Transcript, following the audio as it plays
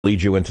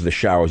lead you into the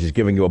showers. He's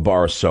giving you a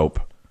bar of soap.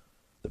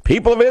 The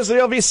people of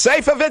Israel be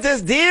safe of it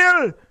as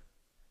deal.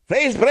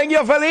 Please bring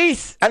your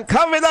valise and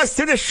come with us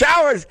to the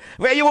showers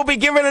where you will be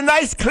given a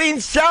nice clean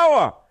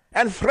shower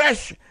and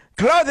fresh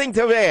clothing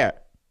to wear.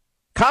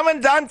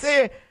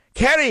 Commandante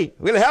Kerry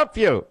will help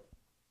you.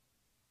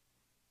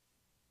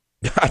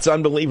 That's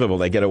unbelievable.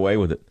 They get away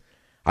with it.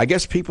 I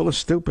guess people are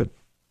stupid.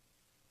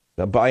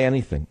 They'll buy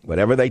anything.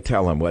 Whatever they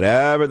tell them,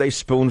 whatever they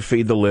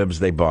spoon-feed the libs,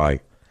 they buy.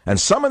 And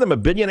some of them are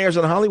billionaires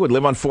in Hollywood,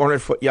 live on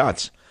 400-foot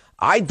yachts.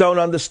 I don't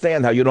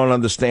understand how you don't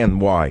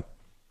understand why.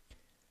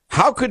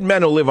 How could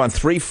men who live on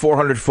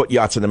 400-foot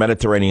yachts in the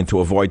Mediterranean to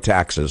avoid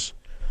taxes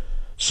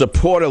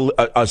support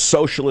a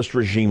socialist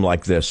regime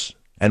like this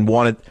and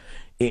want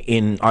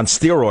it on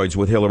steroids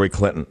with Hillary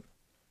Clinton?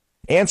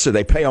 Answer,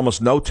 they pay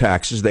almost no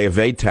taxes. They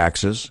evade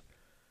taxes.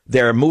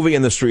 Their movie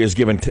industry is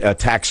given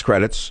tax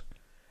credits.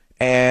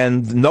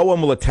 And no one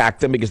will attack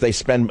them because they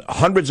spend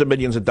hundreds of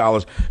millions of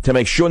dollars to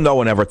make sure no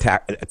one ever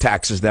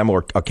taxes them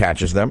or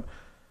catches them.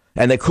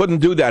 And they couldn't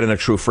do that in a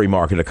true free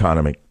market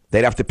economy.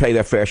 They'd have to pay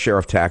their fair share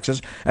of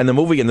taxes, and the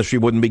movie industry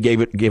wouldn't be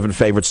given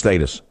favored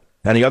status.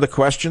 Any other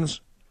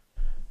questions?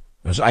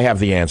 Because I have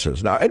the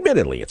answers. Now,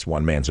 admittedly, it's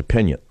one man's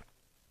opinion.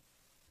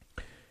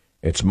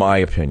 It's my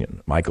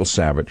opinion. Michael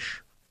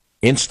Savage.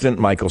 Instant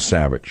Michael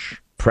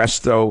Savage.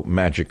 Presto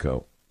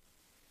Magico.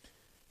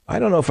 I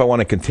don't know if I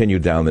want to continue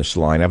down this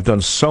line. I've done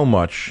so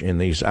much in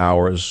these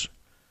hours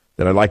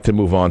that I'd like to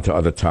move on to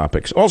other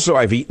topics. Also,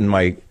 I've eaten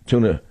my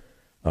tuna,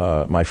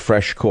 my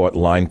fresh-caught,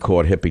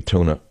 line-caught hippie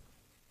tuna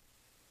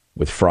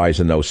with fries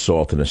and no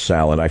salt in a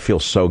salad. I feel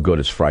so good,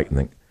 it's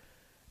frightening.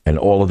 And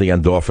all of the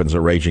endorphins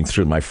are raging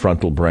through my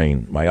frontal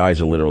brain. My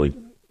eyes are literally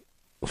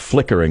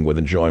flickering with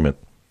enjoyment.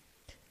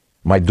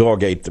 My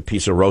dog ate a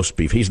piece of roast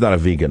beef. He's not a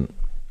vegan.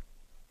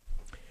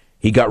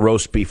 He got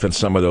roast beef and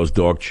some of those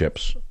dog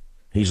chips.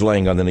 He's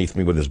laying underneath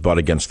me with his butt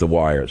against the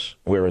wires.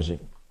 Where is he?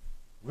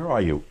 Where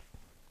are you?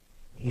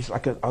 He's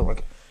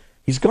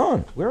he's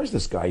gone. Where is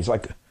this guy?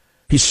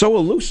 He's so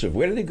elusive.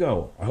 Where did he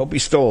go? I hope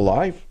he's still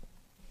alive.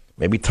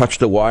 Maybe touched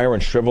the wire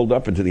and shriveled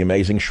up into the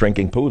amazing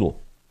shrinking poodle.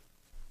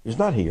 He's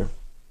not here.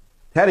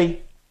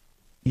 Teddy,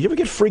 you ever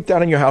get freaked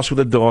out in your house with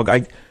a dog?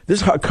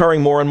 This is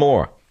occurring more and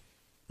more.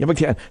 You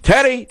ever,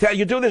 Teddy,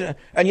 you do this,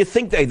 and you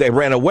think they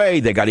ran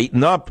away, they got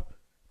eaten up.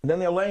 And then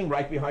they're laying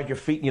right behind your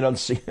feet, and you don't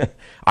see.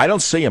 I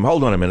don't see him.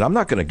 Hold on a minute. I'm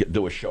not going to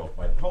do a show.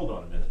 Hold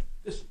on a minute.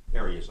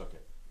 There he is. Okay.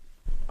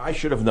 I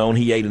should have known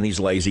he ate and he's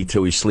lazy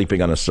too. He's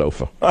sleeping on a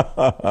sofa.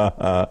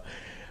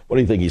 What do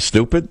you think? He's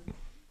stupid?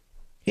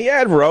 He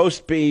had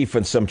roast beef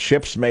and some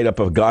chips made up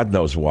of God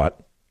knows what,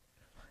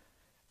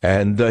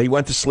 and he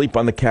went to sleep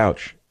on the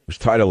couch. He was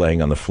tired of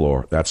laying on the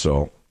floor. That's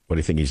all. What do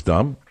you think? He's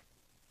dumb?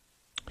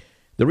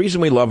 The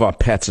reason we love our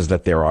pets is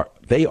that they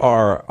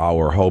are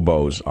our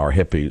hobos, our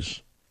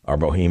hippies. Our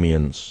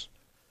bohemians.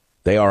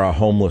 They are our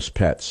homeless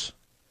pets,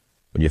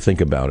 when you think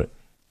about it.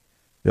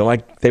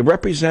 They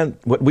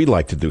represent what we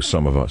like to do,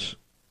 some of us.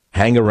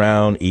 Hang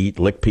around, eat,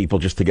 lick people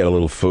just to get a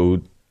little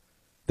food.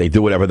 They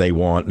do whatever they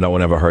want. No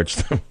one ever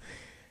hurts them.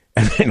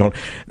 And they don't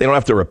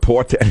have to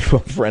report to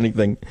anyone for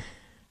anything.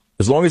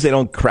 As long as they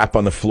don't crap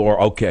on the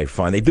floor, okay,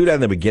 fine. They do that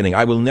in the beginning.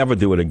 I will never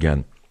do it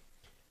again.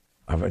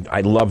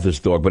 I love this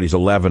dog, but he's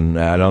 11.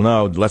 I don't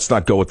know. Let's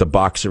not go with the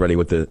box already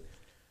with the...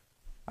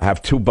 I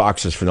have 2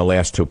 boxes from the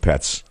last 2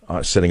 pets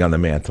sitting on the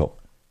mantle.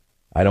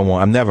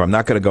 I'm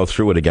not going to go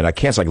through it again. I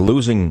can't. It's like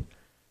losing.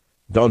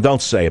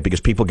 Don't say it because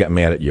people get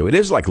mad at you. It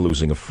is like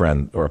losing a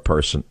friend or a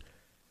person.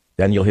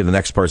 Then you'll hear the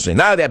next person say,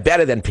 no, they're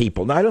better than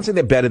people. No, I don't think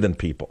they're better than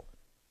people.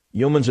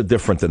 Humans are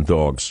different than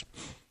dogs,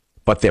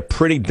 but they're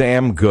pretty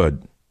damn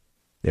good.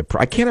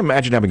 I can't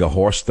imagine having a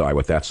horse die,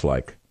 what that's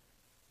like.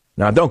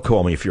 Now, don't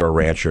call me if you're a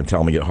rancher and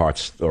tell me your heart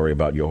story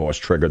about your horse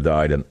Trigger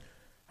died and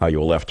how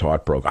your left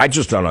heart broke. I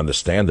just don't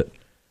understand it.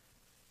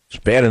 It's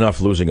bad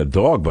enough losing a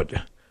dog, but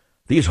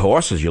these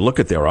horses, you look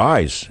at their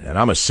eyes, and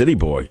I'm a city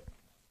boy.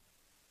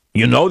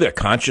 You know they're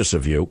conscious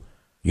of you.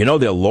 You know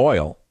they're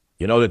loyal.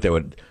 You know that they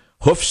would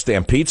hoof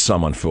stampede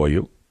someone for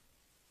you.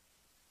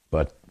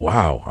 But,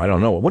 wow, I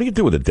don't know. What do you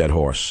do with a dead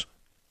horse?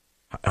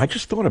 I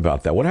just thought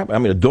about that. What happened? I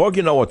mean, a dog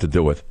you know what to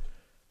do with.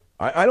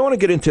 I don't want to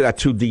get into that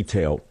too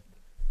detailed.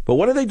 But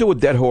what do they do with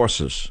dead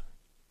horses?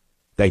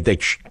 They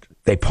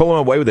pull them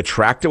away with a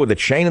tractor with a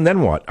chain, and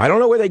then what? I don't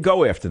know where they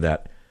go after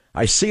that.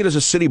 I see it as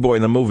a city boy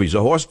in the movies.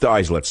 A horse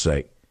dies, let's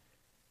say.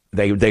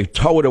 They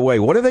tow it away.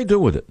 What do they do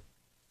with it?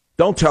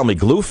 Don't tell me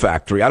glue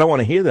factory. I don't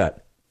want to hear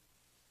that.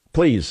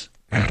 Please.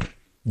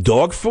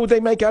 Dog food they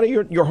make out of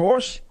your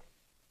horse?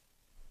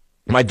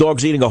 My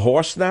dog's eating a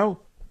horse now?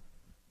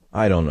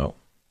 I don't know.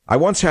 I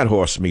once had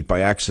horse meat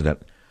by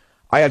accident.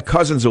 I had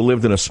cousins who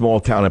lived in a small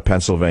town in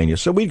Pennsylvania,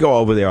 so we'd go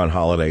over there on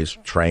holidays,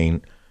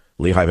 train,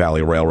 Lehigh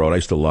Valley Railroad. I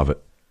used to love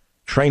it.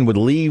 Train would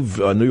leave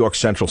New York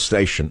Central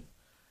Station,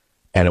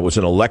 and it was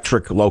an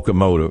electric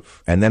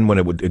locomotive. And then when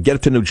it would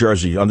get to New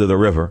Jersey under the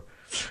river,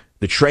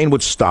 the train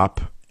would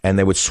stop, and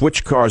they would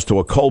switch cars to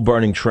a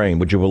coal-burning train.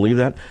 Would you believe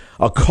that?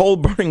 A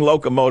coal-burning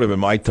locomotive in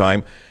my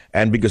time.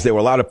 And because they were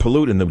allowed to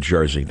pollute in New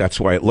Jersey, that's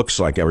why it looks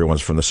like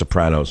everyone's from The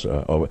Sopranos.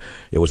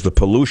 It was the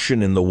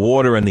pollution in the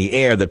water and the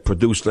air that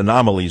produced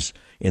anomalies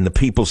in the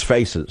people's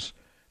faces,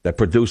 that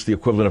produced the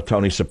equivalent of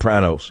Tony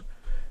Sopranos.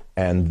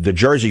 And the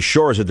Jersey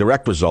Shore is a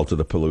direct result of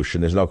the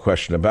pollution. There's no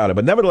question about it.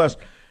 But nevertheless,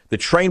 the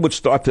train would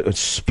start to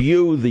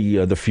spew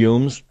the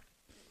fumes.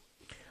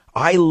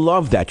 I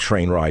love that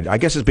train ride. I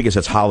guess it's because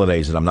it's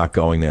holidays and I'm not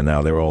going there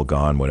now. They're all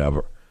gone,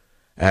 whatever.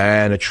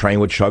 And the train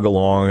would chug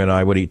along, and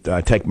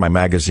I'd take my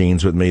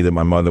magazines with me that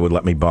my mother would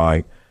let me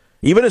buy.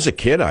 Even as a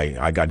kid,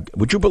 I got,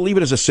 would you believe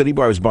it, as a city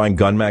boy, I was buying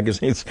gun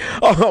magazines?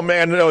 Oh,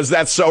 man, is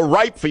that so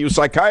ripe for you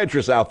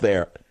psychiatrists out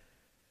there?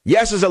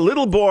 Yes, as a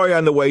little boy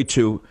on the way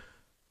to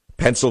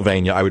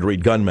Pennsylvania, I would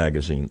read gun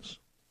magazines.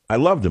 I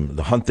loved them,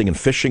 the hunting and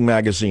fishing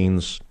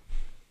magazines.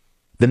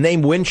 The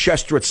name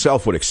Winchester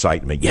itself would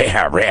excite me.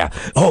 Yeah.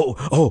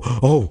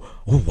 Oh,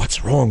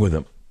 what's wrong with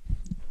him?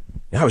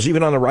 I was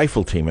even on a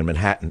rifle team in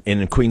Manhattan,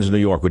 in Queens, New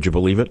York. Would you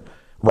believe it?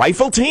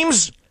 Rifle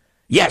teams?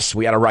 Yes,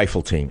 we had a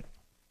rifle team.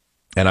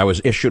 And I was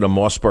issued a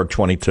Mossberg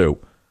 22.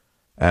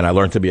 And I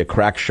learned to be a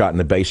crack shot in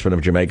the basement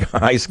of Jamaica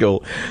High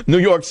School. New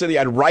York City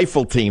had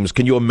rifle teams.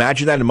 Can you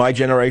imagine that in my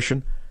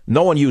generation?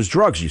 No one used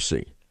drugs, you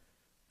see.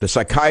 The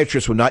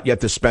psychiatrists were not yet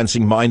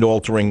dispensing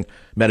mind-altering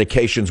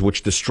medications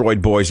which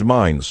destroyed boys'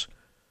 minds,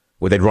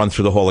 where they'd run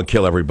through the hall and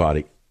kill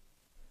everybody.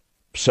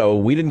 So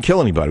we didn't kill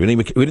anybody.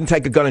 We didn't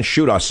take a gun and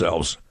shoot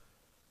ourselves.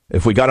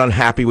 If we got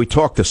unhappy, we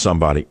talked to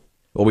somebody.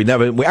 Well, we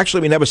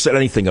never said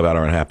anything about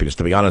our unhappiness,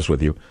 to be honest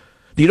with you.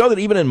 Do you know that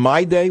even in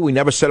my day, we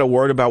never said a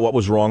word about what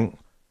was wrong?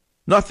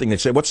 Nothing.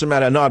 They'd say, what's the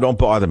matter? No, don't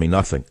bother me.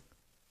 Nothing.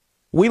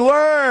 We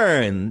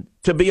learned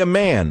to be a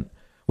man.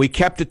 We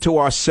kept it to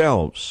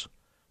ourselves.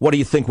 What do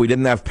you think? We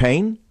didn't have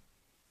pain?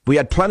 We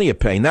had plenty of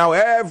pain. Now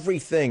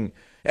everything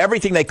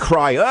they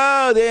cry,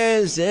 oh,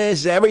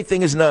 this, everything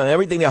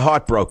they're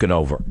heartbroken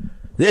over.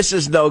 This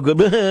is no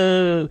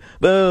good.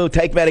 Boo,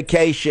 take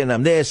medication.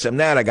 I'm this, I'm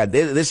that. I got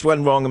this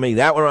one wrong with me,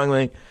 that one wrong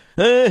with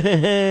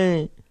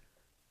me.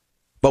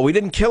 But we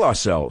didn't kill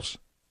ourselves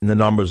in the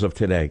numbers of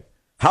today.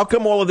 How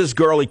come all of this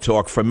girly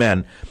talk for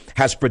men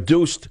has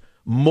produced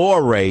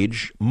more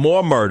rage,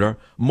 more murder,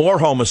 more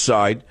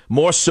homicide,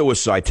 more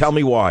suicide? Tell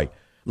me why.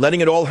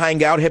 Letting it all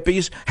hang out,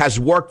 hippies, has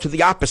worked to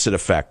the opposite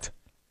effect.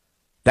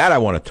 That I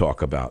want to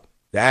talk about.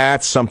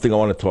 That's something I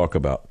want to talk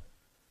about.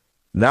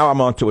 Now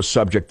I'm on to a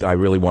subject I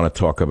really want to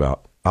talk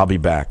about. I'll be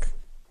back.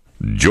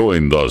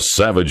 Join the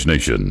Savage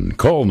Nation.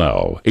 Call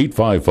now,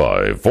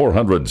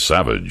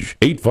 855-400-SAVAGE,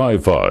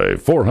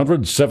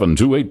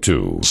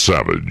 855-400-7282.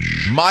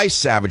 Savage. My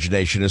Savage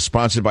Nation is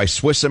sponsored by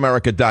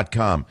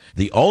SwissAmerica.com,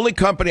 the only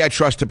company I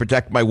trust to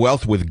protect my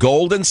wealth with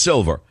gold and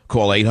silver.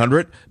 Call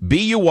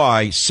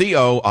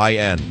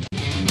 800-BUICOIN.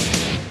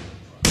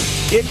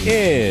 It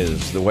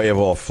is the way of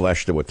all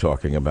flesh that we're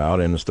talking about,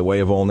 and it's the way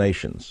of all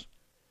nations.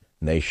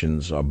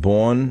 Nations are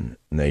born,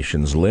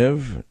 nations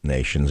live,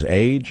 nations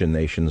age, and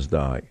nations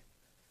die.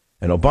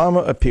 And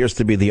Obama appears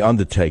to be the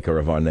undertaker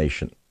of our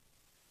nation.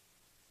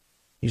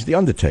 He's the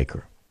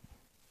undertaker.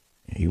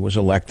 He was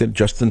elected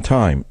just in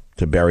time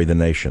to bury the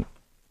nation.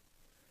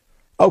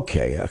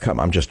 Okay, come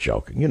on, I'm just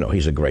joking. You know,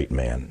 he's a great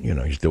man. You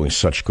know, he's doing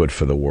such good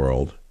for the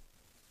world.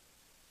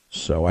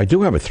 So I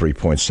do have a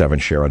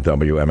 3.7 share on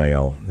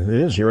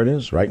WMAL. Here it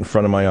is, right in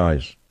front of my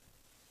eyes.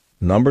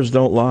 Numbers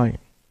don't lie.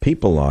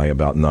 People lie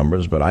about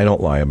numbers, but I don't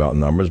lie about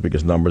numbers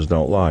because numbers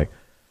don't lie.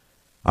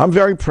 I'm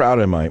very proud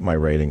of my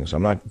ratings.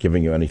 I'm not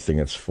giving you anything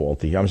that's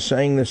faulty. I'm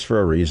saying this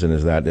for a reason,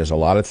 is that there's a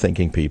lot of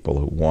thinking people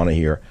who want to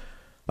hear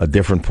a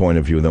different point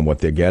of view than what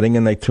they're getting,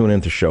 and they tune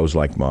into shows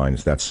like mine.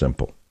 It's that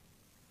simple.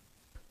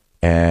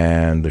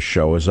 And the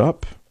show is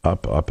up.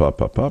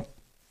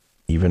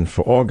 Even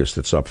for August,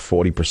 it's up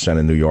 40%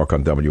 in New York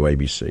on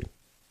WABC.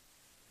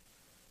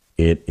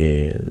 It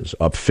is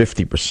up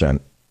 50%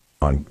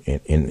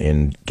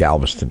 in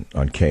Galveston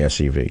on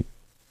KSEV.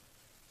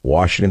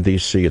 Washington,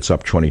 D.C., it's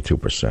up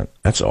 22%.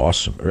 That's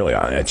awesome. Really,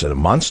 it's a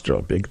monster,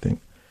 a big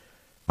thing.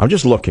 I'm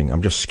just looking.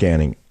 I'm just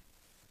scanning.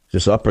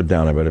 Just up or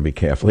down, I better be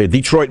careful. Here,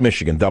 Detroit,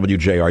 Michigan,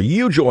 WJR,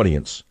 huge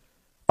audience.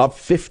 Up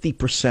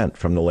 50%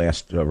 from the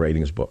last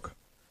ratings book.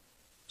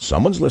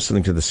 Someone's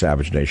listening to the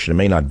Savage Nation. It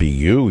may not be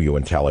you, you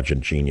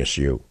intelligent genius,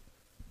 you,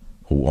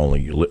 who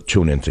only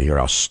tune in to hear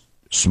how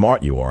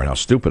smart you are and how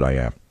stupid I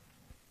am.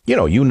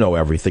 You know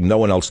everything. No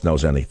one else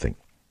knows anything.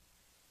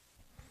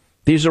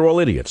 These are all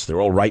idiots. They're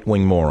all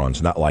right-wing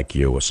morons, not like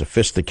you, a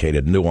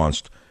sophisticated,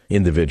 nuanced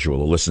individual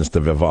who listens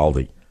to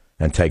Vivaldi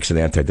and takes an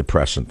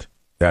antidepressant.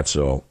 That's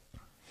all.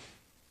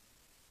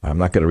 I'm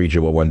not going to read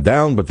you what went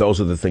down, but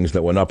those are the things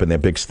that went up in their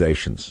big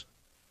stations.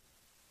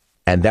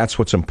 And that's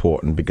what's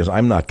important, because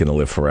I'm not going to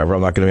live forever.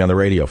 I'm not going to be on the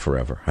radio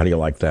forever. How do you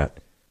like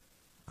that?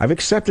 I've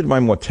accepted my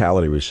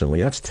mortality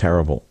recently. That's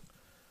terrible.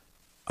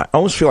 I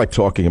almost feel like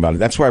talking about it.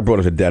 That's why I brought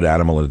up the dead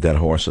animal and the dead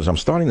horses. I'm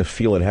starting to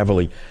feel it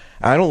heavily.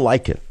 I don't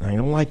like it. I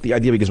don't like the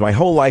idea, because my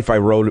whole life I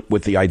rode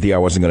with the idea I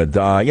wasn't going to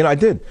die. I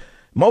did.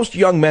 Most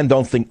young men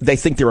don't think, they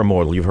think they're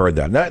immortal. You've heard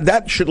that.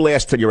 That should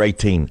last till you're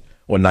 18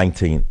 or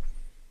 19.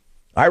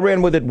 I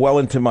ran with it well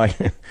into my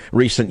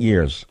recent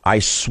years. I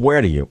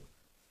swear to you.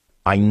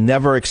 I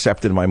never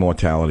accepted my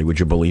mortality. Would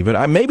you believe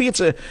it? Maybe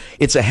it's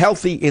a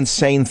healthy,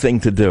 insane thing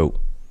to do.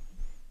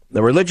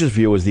 The religious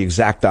view is the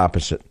exact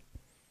opposite.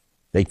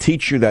 They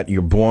teach you that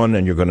you're born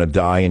and you're going to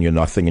die and you're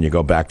nothing and you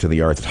go back to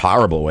the earth. It's a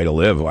horrible way to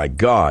live. My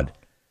God.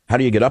 How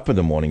do you get up in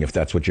the morning if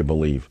that's what you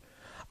believe?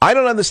 I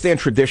don't understand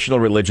traditional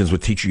religions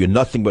would teach you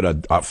nothing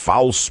but a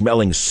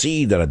foul-smelling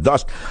seed and a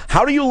dust.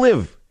 How do you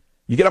live?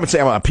 You get up and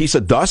say, I'm a piece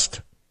of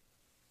dust?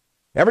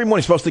 Every morning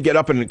you're supposed to get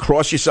up and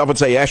cross yourself and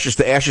say ashes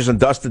to ashes and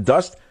dust to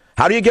dust?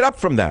 How do you get up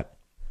from that?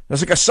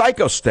 That's like a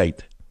psycho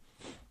state.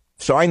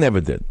 So I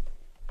never did.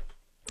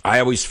 I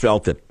always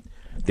felt that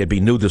there'd be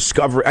new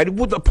discovery. I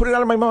would put it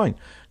out of my mind.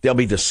 There'll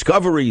be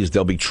discoveries.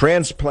 There'll be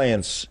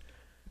transplants.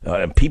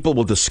 People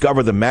will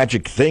discover the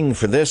magic thing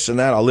for this and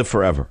that. I'll live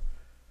forever.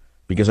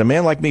 Because a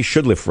man like me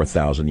should live for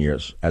 1,000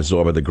 years, as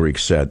Zorba the Greek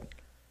said,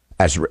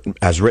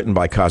 as written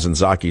by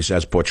Kazantzakis,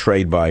 as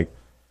portrayed by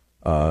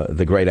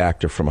the great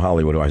actor from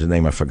Hollywood, whose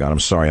name I forgot. I'm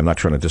sorry. I'm not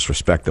trying to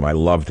disrespect him. I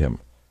loved him.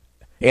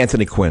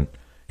 Anthony Quinn.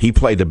 He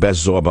played the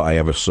best Zorba I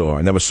ever saw.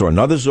 I never saw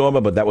another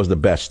Zorba, but that was the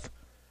best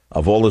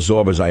of all the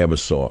Zorbas I ever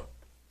saw.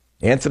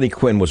 Anthony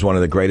Quinn was one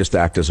of the greatest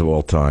actors of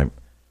all time.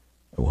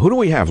 Who do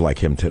we have like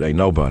him today?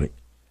 Nobody.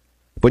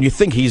 But you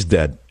think he's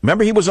dead.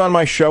 Remember he was on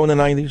my show in the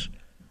 90s?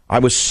 I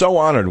was so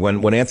honored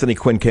when Anthony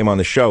Quinn came on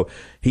the show.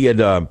 He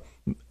had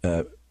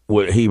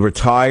he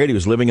retired. He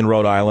was living in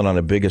Rhode Island on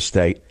a big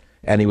estate,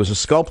 and he was a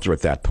sculptor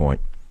at that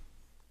point.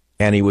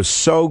 And he was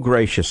so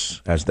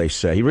gracious, as they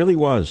say. He really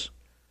was.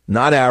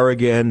 Not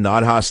arrogant,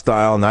 not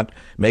hostile, not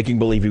making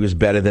believe he was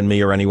better than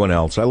me or anyone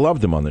else. I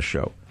loved him on the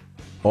show.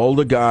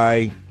 Older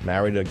guy,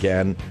 married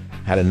again,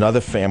 had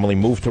another family,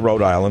 moved to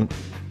Rhode Island,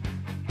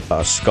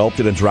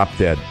 sculpted and dropped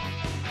dead.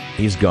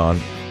 He's gone.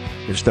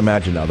 Just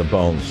imagine now the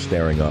bones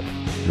staring up,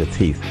 the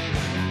teeth.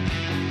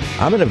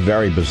 I'm in a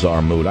very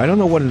bizarre mood. I don't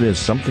know what it is.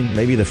 Something,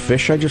 maybe the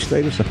fish I just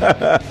ate.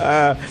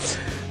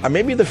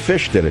 Maybe the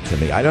fish did it to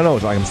me. I don't know.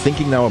 It's like I'm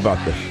thinking now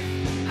about this.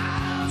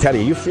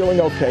 Teddy, are you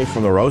feeling okay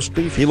from the roast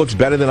beef? He looks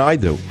better than I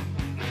do.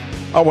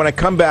 Oh, when I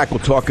come back, we'll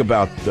talk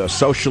about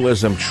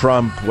socialism,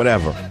 Trump,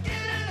 whatever.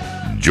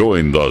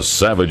 Join the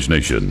Savage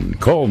Nation.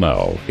 Call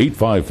now,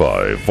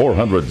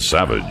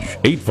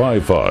 855-400-SAVAGE,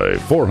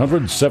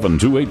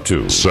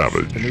 855-400-7282.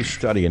 Savage. A new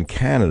study in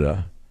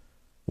Canada,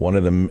 one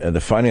of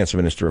the finance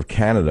minister of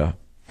Canada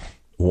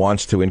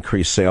wants to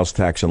increase sales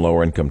tax and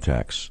lower income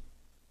tax.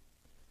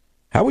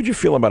 How would you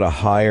feel about a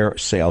higher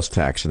sales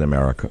tax in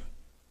America?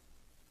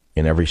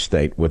 In every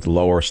state with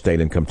lower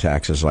state income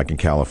taxes like in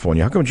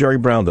California. How come Jerry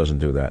Brown doesn't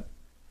do that?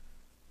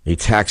 He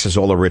taxes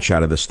all the rich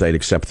out of the state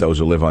except those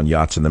who live on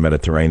yachts in the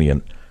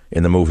Mediterranean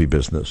in the movie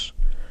business.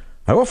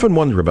 I often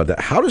wonder about that.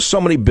 How do so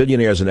many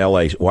billionaires in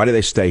L.A., why do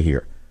they stay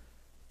here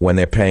when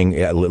they're paying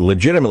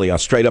legitimately a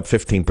straight up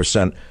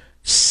 15%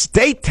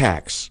 state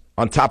tax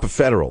on top of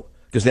federal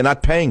because they're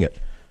not paying it?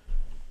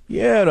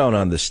 Yeah, I don't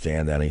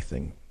understand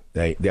anything.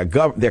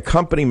 Their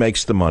company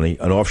makes the money,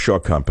 an offshore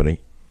company.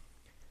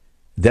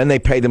 Then they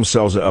pay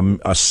themselves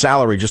a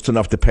salary just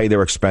enough to pay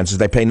their expenses.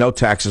 They pay no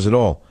taxes at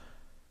all.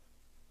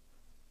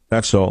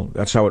 That's all.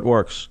 That's how it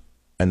works.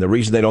 And the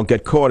reason they don't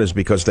get caught is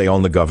because they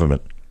own the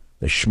government.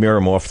 They smear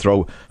them off,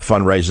 throw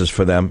fundraisers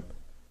for them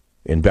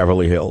in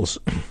Beverly Hills.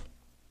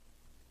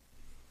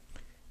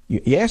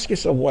 You ask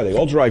yourself why. They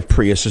all drive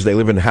Priuses. They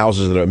live in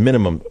houses that are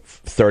minimum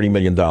 $30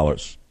 million.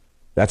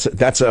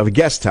 That's a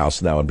guest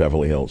house now in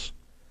Beverly Hills.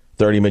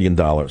 $30 million.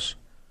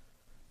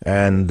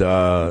 And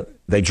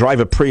they drive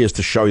a Prius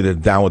to show you they're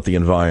down with the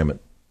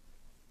environment.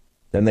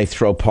 Then they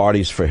throw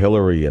parties for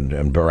Hillary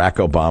and Barack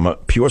Obama.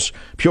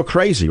 Pure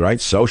crazy,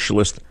 right?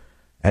 Socialist.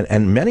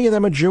 And many of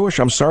them are Jewish,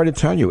 I'm sorry to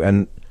tell you.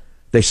 And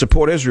they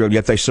support Israel,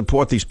 yet they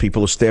support these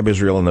people who stab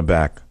Israel in the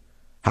back.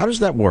 How does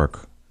that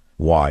work?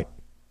 Why?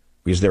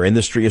 Because their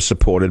industry is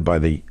supported by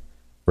the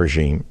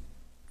regime.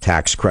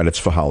 Tax credits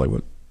for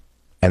Hollywood.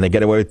 And they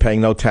get away with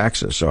paying no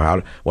taxes. So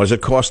what does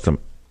it cost them?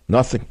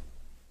 Nothing.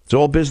 It's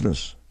all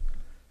business.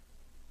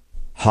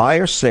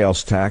 Higher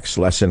sales tax,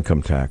 less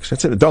income tax.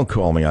 That's it. Don't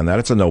call me on that.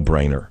 It's a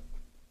no-brainer.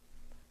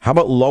 How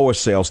about lower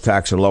sales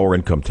tax and lower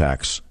income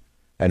tax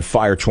and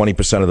fire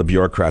 20% of the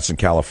bureaucrats in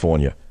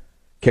California?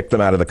 Kick them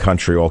out of the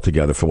country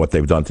altogether for what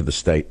they've done to the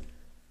state.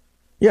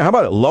 Yeah, how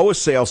about it? Lower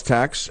sales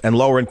tax and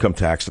lower income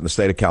tax in the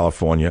state of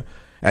California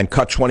and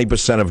cut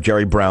 20% of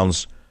Jerry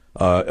Brown's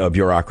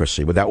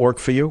bureaucracy. Would that work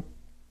for you?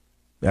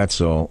 That's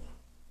all.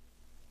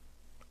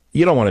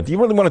 You don't want to. You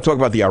really want to talk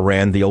about the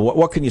Iran deal?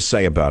 What can you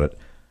say about it?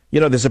 You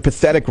know, there's a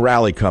pathetic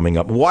rally coming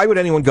up. Why would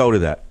anyone go to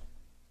that?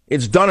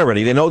 It's done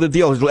already. They know the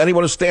deal.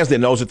 Anyone who stands there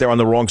knows that they're on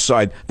the wrong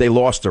side. They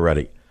lost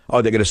already.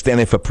 Oh, they're going to stand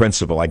there for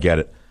principle. I get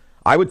it.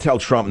 I would tell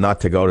Trump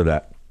not to go to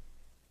that.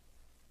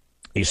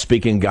 He's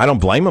speaking. I don't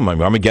blame him.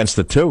 I'm against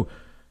it, too.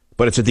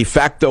 But it's a de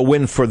facto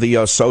win for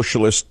the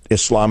socialist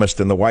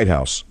Islamist in the White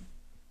House.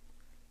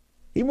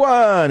 He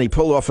won. He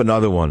pulled off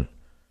another one.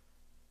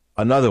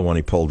 Another one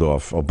he pulled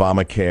off.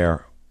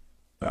 Obamacare.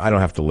 I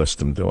don't have to list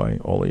them, do I?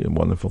 Only a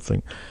wonderful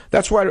thing.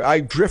 That's why I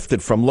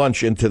drifted from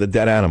lunch into the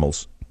dead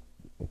animals.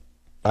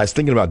 I was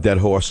thinking about dead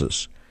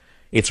horses.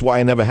 It's why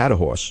I never had a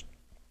horse.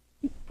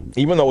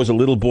 Even though I was a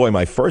little boy,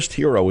 my first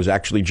hero was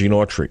actually Gene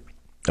Autry.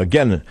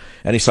 Again,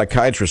 any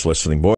psychiatrist listening, boy,